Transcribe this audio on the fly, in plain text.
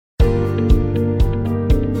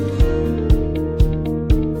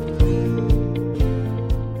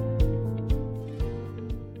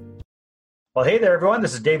Well, hey there, everyone.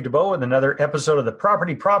 This is Dave Dubeau with another episode of the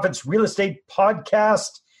Property Profits Real Estate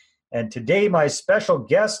Podcast. And today, my special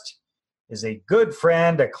guest is a good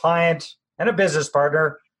friend, a client, and a business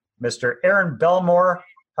partner, Mr. Aaron Belmore.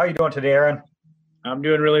 How are you doing today, Aaron? I'm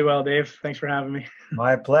doing really well, Dave. Thanks for having me.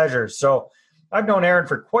 My pleasure. So I've known Aaron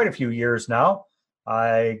for quite a few years now.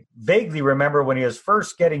 I vaguely remember when he was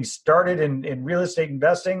first getting started in real estate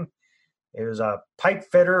investing. He was a pipe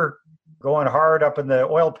fitter going hard up in the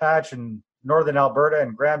oil patch in northern Alberta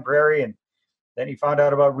and Grand Prairie. And then he found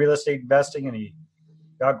out about real estate investing and he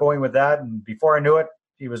got going with that. And before I knew it,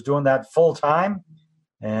 he was doing that full time.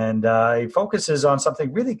 And he focuses on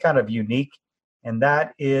something really kind of unique, and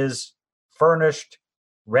that is furnished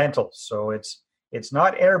rentals. So it's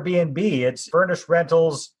not Airbnb, it's furnished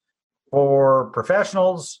rentals for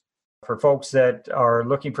professionals, for folks that are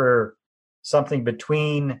looking for something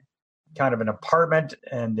between kind of an apartment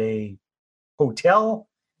and a hotel.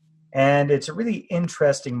 And it's a really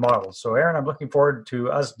interesting model. So Aaron, I'm looking forward to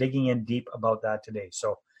us digging in deep about that today.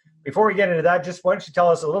 So before we get into that, just why don't you tell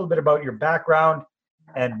us a little bit about your background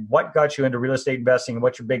and what got you into real estate investing and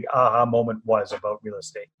what your big aha moment was about real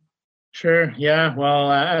estate? Sure. Yeah. Well,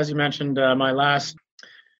 as you mentioned, my last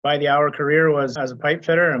by-the-hour career was as a pipe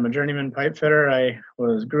fitter. I'm a journeyman pipe fitter. I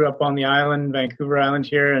grew up on the island, Vancouver Island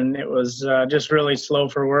here, and it was just really slow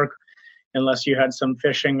for work unless you had some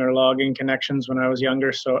fishing or logging connections when I was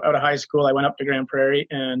younger. So out of high school, I went up to Grand Prairie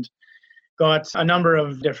and got a number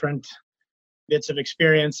of different bits of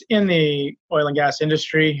experience in the oil and gas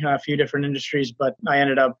industry, a few different industries, but I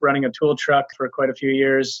ended up running a tool truck for quite a few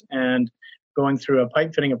years and going through a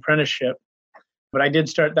pipe fitting apprenticeship. But I did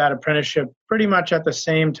start that apprenticeship pretty much at the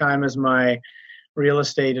same time as my real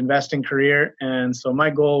estate investing career. And so my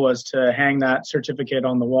goal was to hang that certificate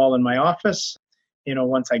on the wall in my office,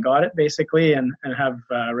 once I got it basically, and have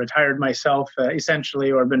retired myself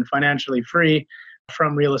essentially, or been financially free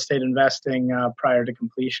from real estate investing prior to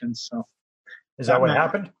completion. So is that what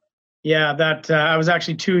happened? Yeah, I was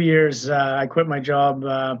actually 2 years. I quit my job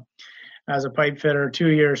as a pipe fitter 2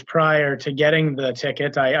 years prior to getting the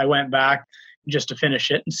ticket. I went back just to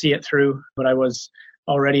finish it and see it through, but I was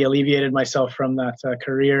already alleviated myself from that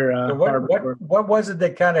career. So what was it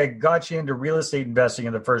that kind of got you into real estate investing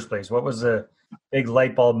in the first place? What was the big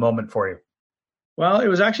light bulb moment for you? Well, it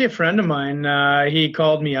was actually a friend of mine. He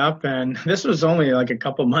called me up, and this was only like a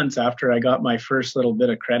couple months after I got my first little bit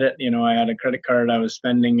of credit. I had a credit card I was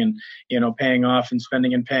spending and, paying off and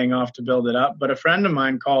spending and paying off to build it up. But a friend of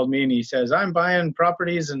mine called me and he says, I'm buying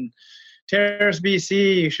properties in Terrace,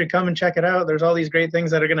 BC. You should come and check it out. There's all these great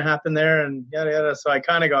things that are going to happen there and yada, yada. So I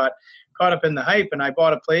kind of got caught up in the hype and I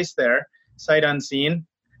bought a place there, sight unseen,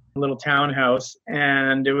 a little townhouse.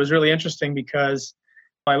 And it was really interesting because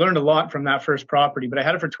I learned a lot from that first property, but I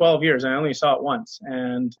had it for 12 years and I only saw it once.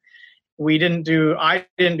 And I didn't do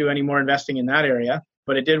any more investing in that area,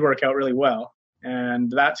 but it did work out really well.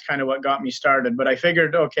 And that's kind of what got me started. But I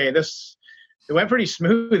figured, okay, it went pretty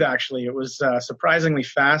smooth actually. It was surprisingly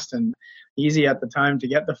fast and easy at the time to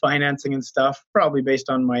get the financing and stuff, probably based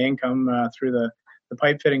on my income through the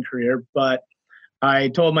pipe fitting career. But I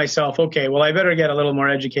told myself, okay, well, I better get a little more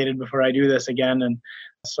educated before I do this again. And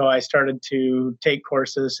so I started to take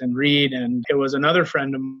courses and read, and it was another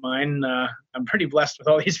friend of mine. I'm pretty blessed with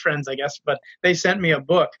all these friends, I guess, but they sent me a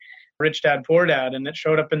book, Rich Dad, Poor Dad, and it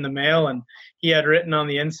showed up in the mail, and he had written on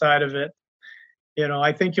the inside of it,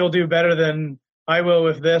 I think you'll do better than I will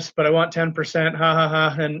with this, but I want 10%, ha, ha,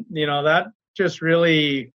 ha. And, that just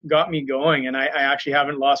really got me going, and I actually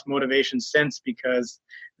haven't lost motivation since because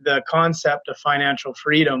the concept of financial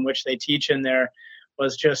freedom, which they teach in there,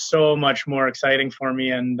 was just so much more exciting for me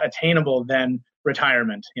and attainable than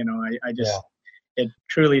retirement. It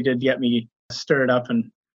truly did get me stirred up.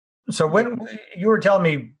 And so when you were telling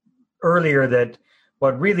me earlier that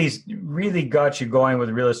what really got you going with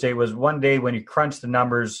real estate was one day when you crunched the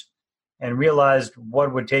numbers and realized what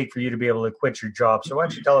it would take for you to be able to quit your job. So why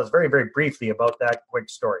don't you tell us very, very briefly about that quick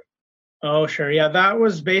story? Oh, sure. Yeah, that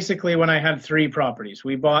was basically when I had 3 properties.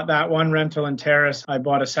 We bought that one rental in Terrace. I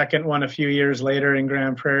bought a second one a few years later in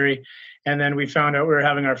Grand Prairie. And then we found out we were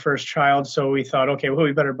having our first child. So we thought, okay, well,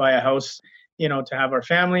 we better buy a house, to have our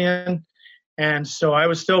family in. And so I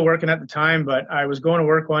was still working at the time, but I was going to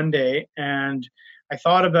work one day and I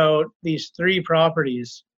thought about these 3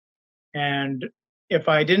 properties. And if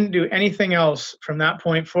I didn't do anything else from that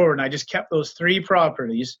point forward, and I just kept those 3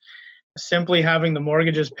 properties, simply having the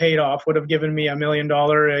mortgages paid off would have given me $1 million,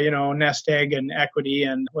 nest egg and equity.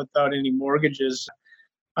 And without any mortgages,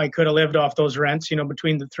 I could have lived off those rents,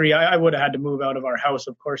 between the three. I would have had to move out of our house,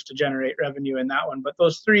 of course, to generate revenue in that one. But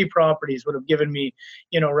those three properties would have given me,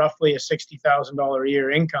 roughly a $60,000 a year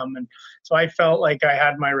income. And so I felt like I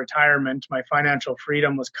had my retirement, my financial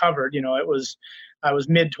freedom was covered. I was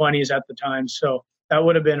mid-20s at the time. So that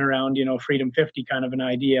would have been around, Freedom 50 kind of an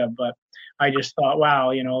idea. But I just thought,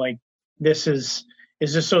 wow, this is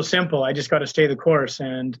just so simple. I just got to stay the course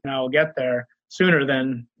and I'll get there sooner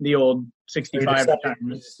than the old 65 retirement.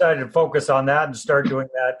 You decided to focus on that and start doing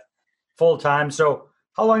that full time. So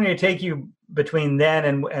how long did it take you between then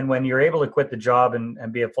and when you're able to quit the job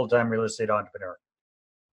and be a full-time real estate entrepreneur?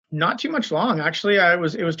 Not too much long. Actually, it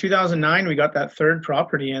was 2009 we got that third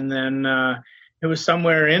property, and then it was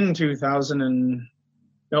somewhere in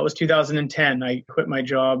 2010 I quit my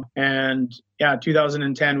job, and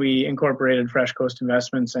 2010 we incorporated Fresh Coast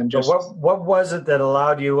Investments. And just so what was it that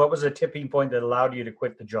allowed you? What was the tipping point that allowed you to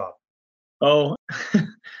quit the job? Oh,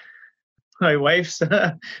 my wife's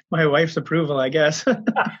approval, I guess.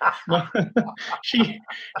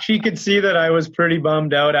 She could see that I was pretty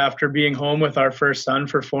bummed out after being home with our first son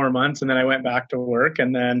for 4 months, and then I went back to work.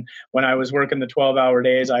 And then when I was working the 12-hour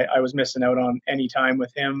days, I was missing out on any time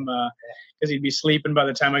with him because he'd be sleeping by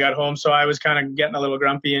the time I got home. So I was kind of getting a little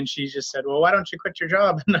grumpy, and she just said, "Well, why don't you quit your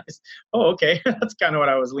job?" And I said, "Oh, okay." That's kind of what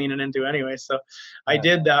I was leaning into anyway. So I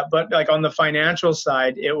did that. But like on the financial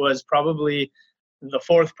side, it was probably the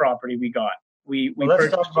fourth property we got.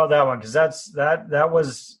 Let's talk about that one, because that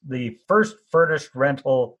was the first furnished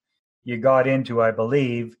rental you got into, I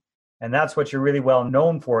believe, and that's what you're really well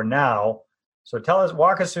known for now. So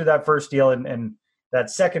walk us through that first deal and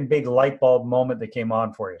that second big light bulb moment that came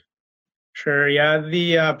on for you. Sure. Yeah.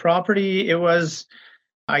 The property, it was,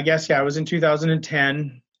 I guess, it was in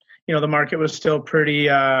 2010. The market was still pretty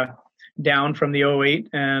down from the 08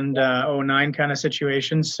 and 09 kind of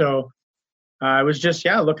situation. So I was just,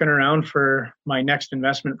 looking around for my next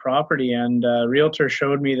investment property, and a realtor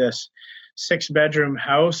showed me this 6-bedroom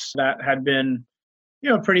house that had been,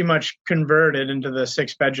 pretty much converted into the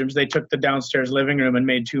 6 bedrooms. They took the downstairs living room and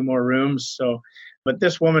made 2 more rooms. So, but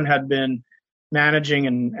this woman had been managing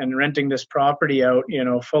and renting this property out,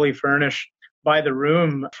 fully furnished by the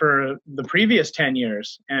room for the previous 10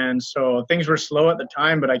 years. And so things were slow at the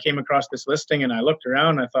time, but I came across this listing and I looked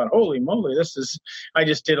around and I thought, holy moly, I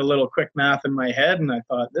just did a little quick math in my head and I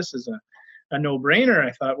thought, this is a no-brainer.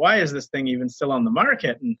 I thought, why is this thing even still on the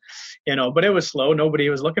market? And, but it was slow. Nobody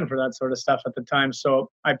was looking for that sort of stuff at the time.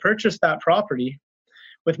 So I purchased that property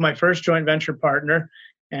with my first joint venture partner.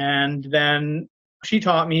 And then she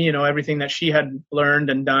taught me, everything that she had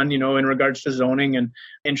learned and done, in regards to zoning and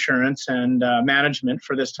insurance and management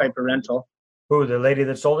for this type of rental. Who, the lady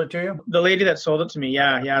that sold it to you? The lady that sold it to me,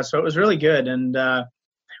 yeah. So it was really good. And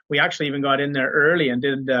we actually even got in there early and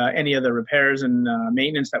did any of the repairs and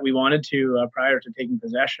maintenance that we wanted to prior to taking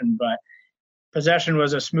possession. But possession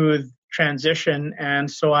was a smooth transition.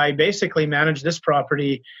 And so I basically managed this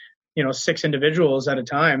property, 6 individuals at a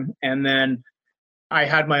time. And then I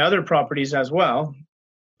had my other properties as well,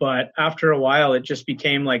 but after a while, it just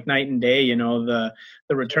became like night and day. The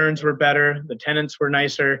returns were better, the tenants were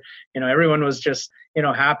nicer. Everyone was just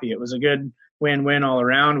happy. It was a good win-win all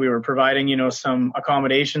around. We were providing some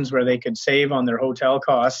accommodations where they could save on their hotel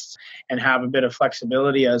costs and have a bit of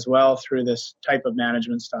flexibility as well through this type of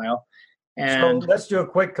management style. And so let's do a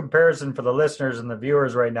quick comparison for the listeners and the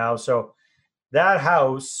viewers right now. So that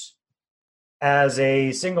house, as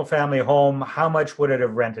a single family home, how much would it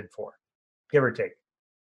have rented for, give or take?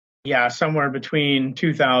 Yeah, somewhere between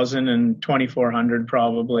 $2,000 and $2,400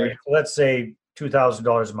 probably. Right. So let's say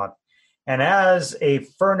 $2,000 a month. And as a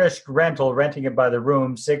furnished rental, renting it by the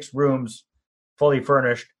room, 6 rooms, fully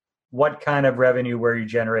furnished, what kind of revenue were you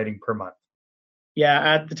generating per month?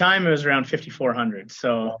 Yeah, at the time it was around $5,400.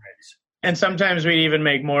 So, right. And sometimes we'd even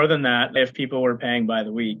make more than that if people were paying by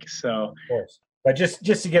the week. So, of course. But just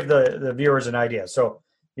to give the viewers an idea. So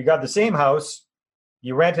you got the same house,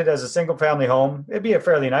 you rent it as a single family home. It'd be a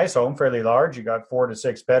fairly nice home, fairly large. You got 4 to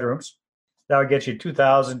 6 bedrooms. That would get you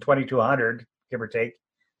 $2,000, $2,200, give or take.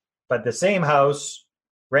 But the same house,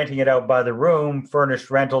 renting it out by the room, furnished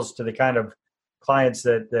rentals to the kind of clients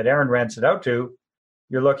that Aaron rents it out to,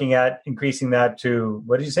 you're looking at increasing that to,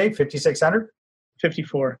 what did you say, $5,600?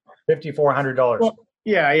 $5,400. Well,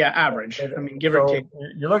 yeah, average. I mean, give or take.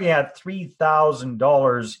 You're looking at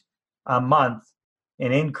 $3,000 a month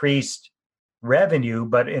in increased revenue,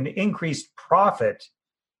 but an increased profit.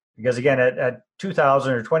 Because again, at $2,000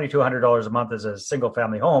 or $2,200 a month as a single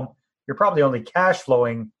family home, you're probably only cash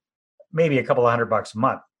flowing maybe a couple of $100 a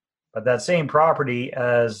month. But that same property,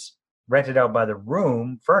 as rented out by the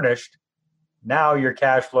room, furnished, now you're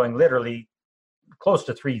cash flowing literally close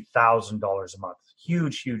to $3,000 a month.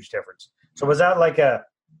 Huge, huge difference. So was that like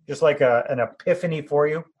an epiphany for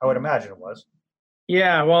you? I would imagine it was.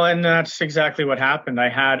 Yeah, well, and that's exactly what happened. I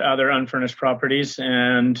had other unfurnished properties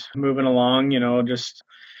and moving along,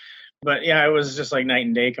 but yeah, it was just like night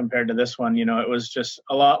and day compared to this one. It was just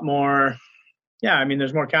a lot more. Yeah, I mean,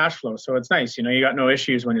 there's more cash flow, so it's nice. You got no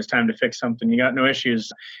issues when it's time to fix something. You got no issues,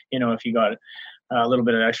 if you got a little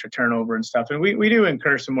bit of extra turnover and stuff. And we do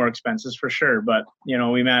incur some more expenses for sure, but,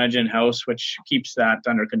 we manage in-house, which keeps that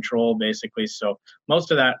under control, basically. So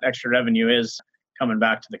most of that extra revenue is coming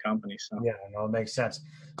back to the company. So yeah, no, it makes sense.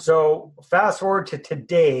 So fast forward to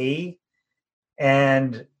today,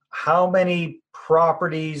 and how many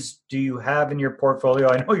properties do you have in your portfolio?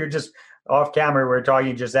 I know you're just off camera. We're talking,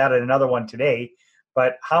 you just added another one today,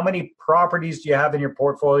 but how many properties do you have in your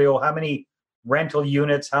portfolio? How many rental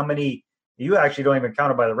units? How many? You actually don't even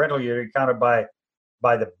count it by the rental unit. You count it by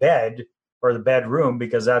the bed or the bedroom,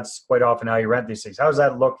 because that's quite often how you rent these things. How does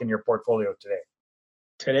that look in your portfolio today?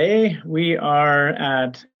 Today, we are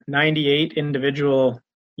at 98 individual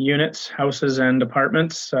units, houses and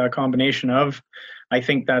apartments, a combination of, I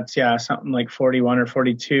think that's, something like 41 or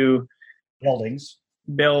 42 buildings.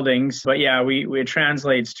 But yeah, it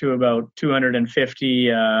translates to about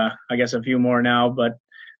 250, I guess a few more now, but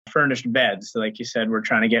furnished beds, like you said, we're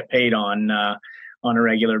trying to get paid on a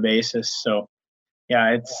regular basis. So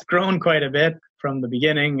yeah, it's grown quite a bit from the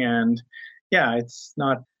beginning, and yeah, it's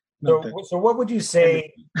not. So what would you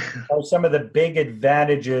say are some of the big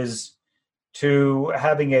advantages to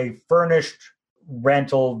having a furnished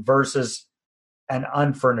rental versus an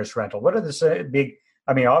unfurnished rental? What are the big,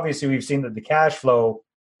 obviously we've seen that the cash flow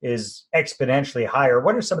is exponentially higher.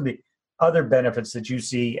 What are some of the other benefits that you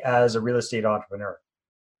see as a real estate entrepreneur?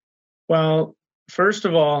 Well, first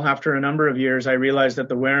of all, after a number of years, I realized that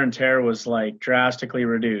the wear and tear was like drastically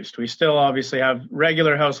reduced. We still obviously have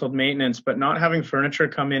regular household maintenance, but not having furniture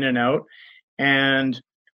come in and out. And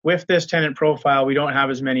with this tenant profile, we don't have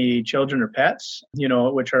as many children or pets,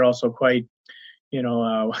 which are also quite,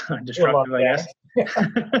 destructive, I guess.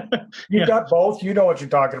 You've got both. You know what you're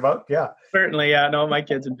talking about. Yeah. Certainly. Yeah. No, my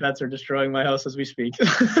kids and pets are destroying my house as we speak.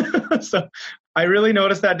 So I really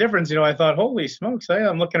noticed that difference. I thought, holy smokes,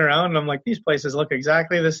 I'm looking around and I'm like, these places look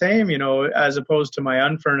exactly the same, as opposed to my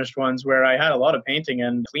unfurnished ones where I had a lot of painting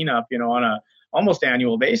and cleanup, on a almost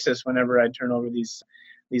annual basis whenever I turn over these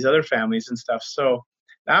other families and stuff. So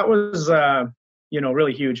that was,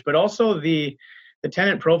 really huge. But also the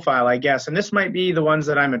tenant profile, I guess, and this might be the ones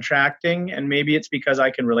that I'm attracting, and maybe it's because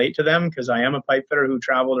I can relate to them because I am a pipe fitter who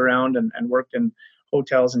traveled around and worked in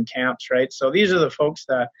hotels and camps, right? So these are the folks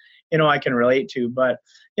that, I can relate to, but,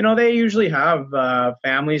 they usually have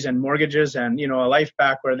families and mortgages and, a life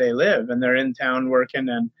back where they live, and they're in town working,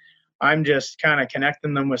 and I'm just kind of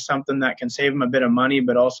connecting them with something that can save them a bit of money,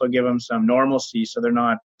 but also give them some normalcy so they're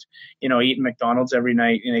not, eating McDonald's every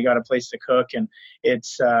night, and they got a place to cook. And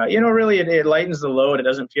it's, really it lightens the load. It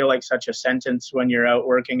doesn't feel like such a sentence when you're out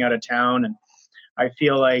working out of town. And I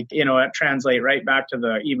feel like, it translates right back to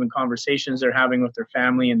the even conversations they're having with their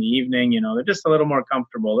family in the evening. They're just a little more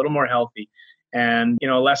comfortable, a little more healthy, and,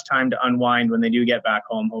 less time to unwind when they do get back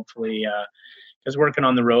home, hopefully, because working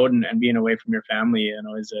on the road and being away from your family,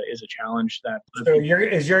 is a challenge. So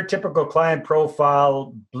is your typical client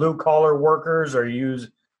profile blue collar workers? Are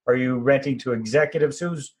you renting to executives?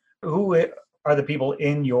 Who are the people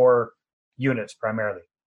in your units primarily?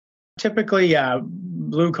 Typically, yeah,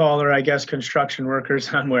 blue collar, I guess, construction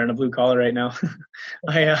workers. I'm wearing a blue collar right now.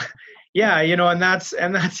 And that's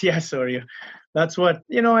yeah. So are you. That's what,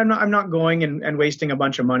 I'm not going and wasting a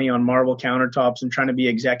bunch of money on marble countertops and trying to be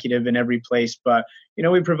executive in every place. But,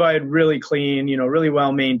 we provide really clean, really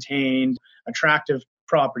well maintained, attractive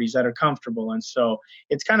properties that are comfortable. And so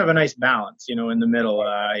it's kind of a nice balance, in the middle.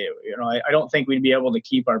 I don't think we'd be able to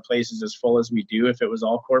keep our places as full as we do if it was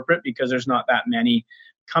all corporate, because there's not that many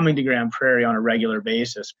coming to Grand Prairie on a regular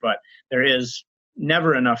basis. But there is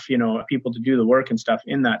never enough, people to do the work and stuff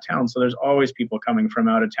in that town. So there's always people coming from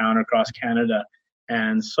out of town across Canada.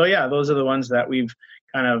 And so, yeah, those are the ones that we've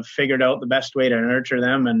kind of figured out the best way to nurture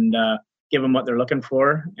them and give them what they're looking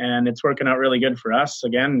for. And it's working out really good for us.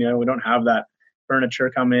 Again, we don't have that furniture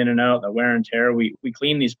come in and out, the wear and tear. We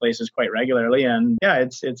clean these places quite regularly. And yeah,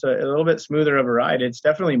 it's a little bit smoother of a ride. It's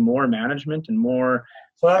definitely more management and more.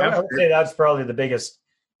 So I would say that's probably the biggest,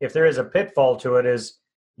 if there is a pitfall to it, is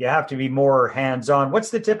you have to be more hands-on. What's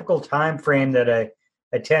the typical time frame that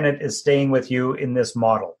a tenant is staying with you in this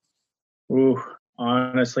model?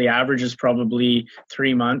 Honestly, average is probably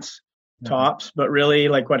 3 months tops. But really,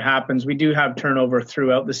 like what happens, we do have turnover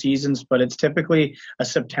throughout the seasons, but it's typically a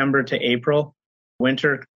September to April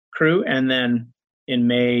winter crew. And then in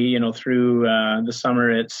May, through the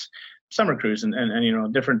summer, it's summer cruise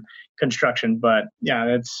and different construction. But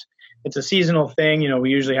yeah, it's a seasonal thing. We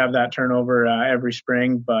usually have that turnover every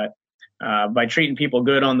spring, but by treating people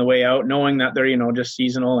good on the way out, knowing that they're, just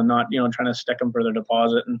seasonal and not, trying to stick them for their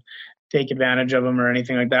deposit and take advantage of them or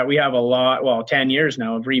anything like that. We have 10 years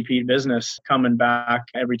now of repeat business coming back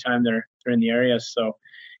every time they're in the area. So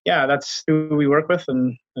yeah, that's who we work with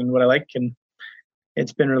and what I like. And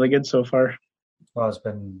it's been really good so far. Well, it's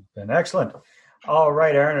been excellent. All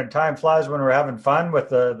right, Aaron, and time flies when we're having fun with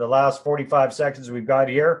the last 45 seconds we've got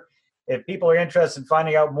here. If people are interested in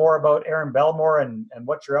finding out more about Aaron Belmore and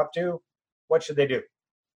what you're up to, what should they do?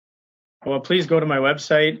 Well, please go to my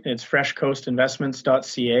website. It's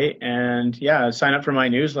freshcoastinvestments.ca. And yeah, sign up for my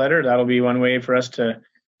newsletter. That'll be one way for us to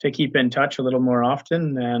keep in touch a little more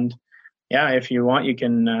often. And yeah, if you want, you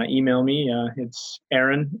can email me. It's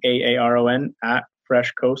Aaron, Aaron, at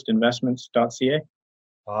freshcoastinvestments.ca.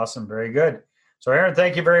 Awesome. Very good. So Aaron,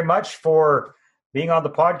 thank you very much for being on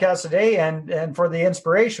the podcast today and for the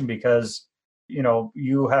inspiration, because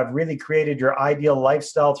you have really created your ideal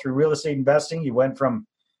lifestyle through real estate investing. You went from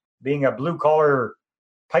being a blue collar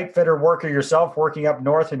pipe fitter worker yourself, working up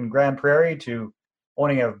north in Grand Prairie, to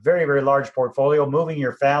owning a very, very large portfolio, moving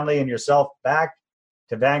your family and yourself back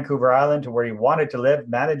to Vancouver Island, to where you wanted to live,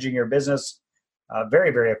 managing your business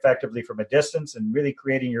very, very effectively from a distance, and really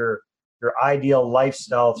creating your ideal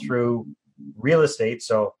lifestyle through real estate.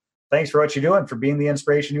 So thanks for what you do and for being the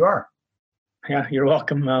inspiration you are. Yeah, you're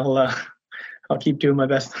welcome. I'll keep doing my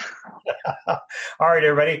best. All right,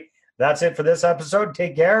 everybody. That's it for this episode.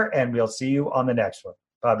 Take care, and we'll see you on the next one.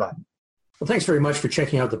 Bye-bye. Well, thanks very much for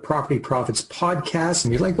checking out the Property Profits Podcast.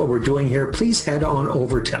 If you like what we're doing here, please head on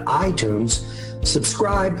over to iTunes,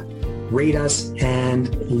 subscribe, rate us,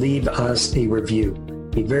 and leave us a review.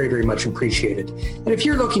 Be very, very much appreciated. And if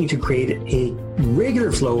you're looking to create a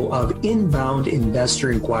regular flow of inbound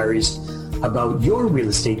investor inquiries about your real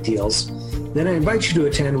estate deals, then I invite you to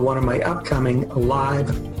attend one of my upcoming live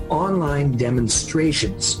online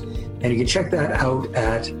demonstrations. And you can check that out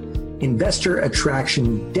at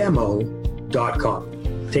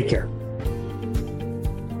investorattractiondemo.com. Take care.